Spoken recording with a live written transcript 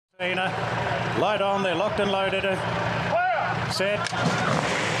Light on, they're locked and loaded. Set.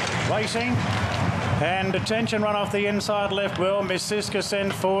 Racing. And attention run off the inside left wheel. Miss Siska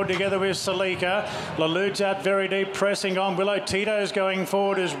sent forward together with Salika. Lalude's out very deep, pressing on. Willow Tito's going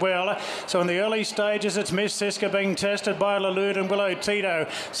forward as well. So in the early stages, it's Miss Siska being tested by Lalude and Willow Tito.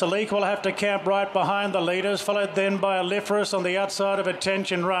 Salika will have to camp right behind the leaders, followed then by Alephorus on the outside of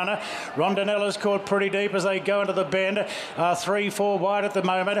Attention Runner. Rondanella's caught pretty deep as they go into the bend. 3-4 wide at the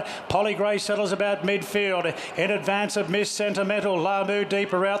moment. Polly Gray settles about midfield. In advance of Miss Sentimental. Lamu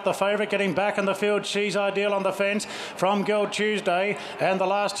deeper out. The favourite getting back in the field. She's Ideal on the fence from Girl Tuesday, and the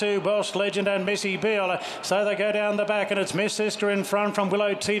last two, Welsh Legend and Missy Beale. So they go down the back, and it's Miss Sister in front from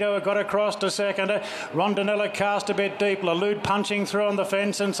Willow Tito, who got across to second. Rondanella cast a bit deep. Lalude punching through on the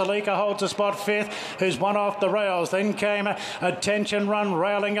fence, and Salika holds a spot fifth, who's one off the rails. Then came Attention Run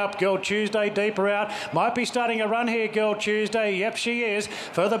railing up. Girl Tuesday deeper out. Might be starting a run here, Girl Tuesday. Yep, she is.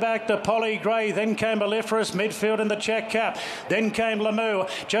 Further back to Polly Gray. Then came Alephorus midfield in the check cap. Then came Lamu,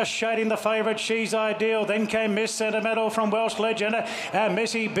 just shading the favourite. She's Ideal. Then came Miss Sentimental from Welsh Legend, and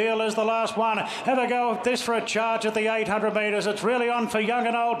Missy Beale is the last one. Have a go at this for a charge at the 800 metres. It's really on for young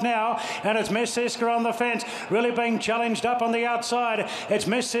and old now, and it's Miss Siska on the fence, really being challenged up on the outside. It's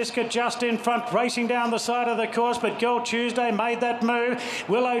Miss Siska just in front, racing down the side of the course, but Girl Tuesday made that move.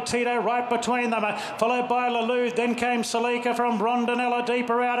 Willow Tito right between them, followed by Lalude. Then came Salika from Rondanella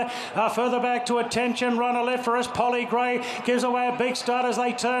deeper out. Further back to Attention Run, Alephorus. Polly Gray gives away a big start as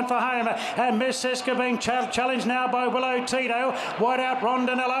they turn for home, and Miss Siska being challenged now by Willow Tito. Wide out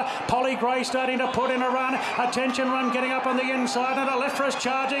Rondanella. Polly Gray starting to put in a run. Attention Run getting up on the inside, and Alephorus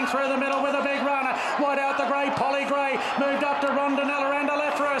charging through the middle with a big run. Wide out the Grey. Polly Gray moved up to Rondanella and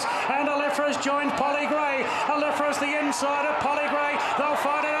Alephorus, and Alephorus joined Polly Gray. Alephorus the inside of Polly Gray. They'll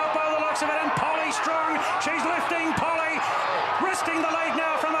fight it out by the looks of it, and Polly strong. She's lifting Polly, wresting the lead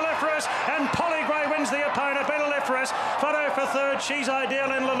now from Alephorus, and Polly Gray wins the Epona. Beat Alephorus. Photo for third. She's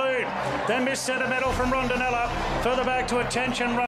Ideal in Lalude. Then Miss Sentimental from Rondanella. Further back to Attention Run.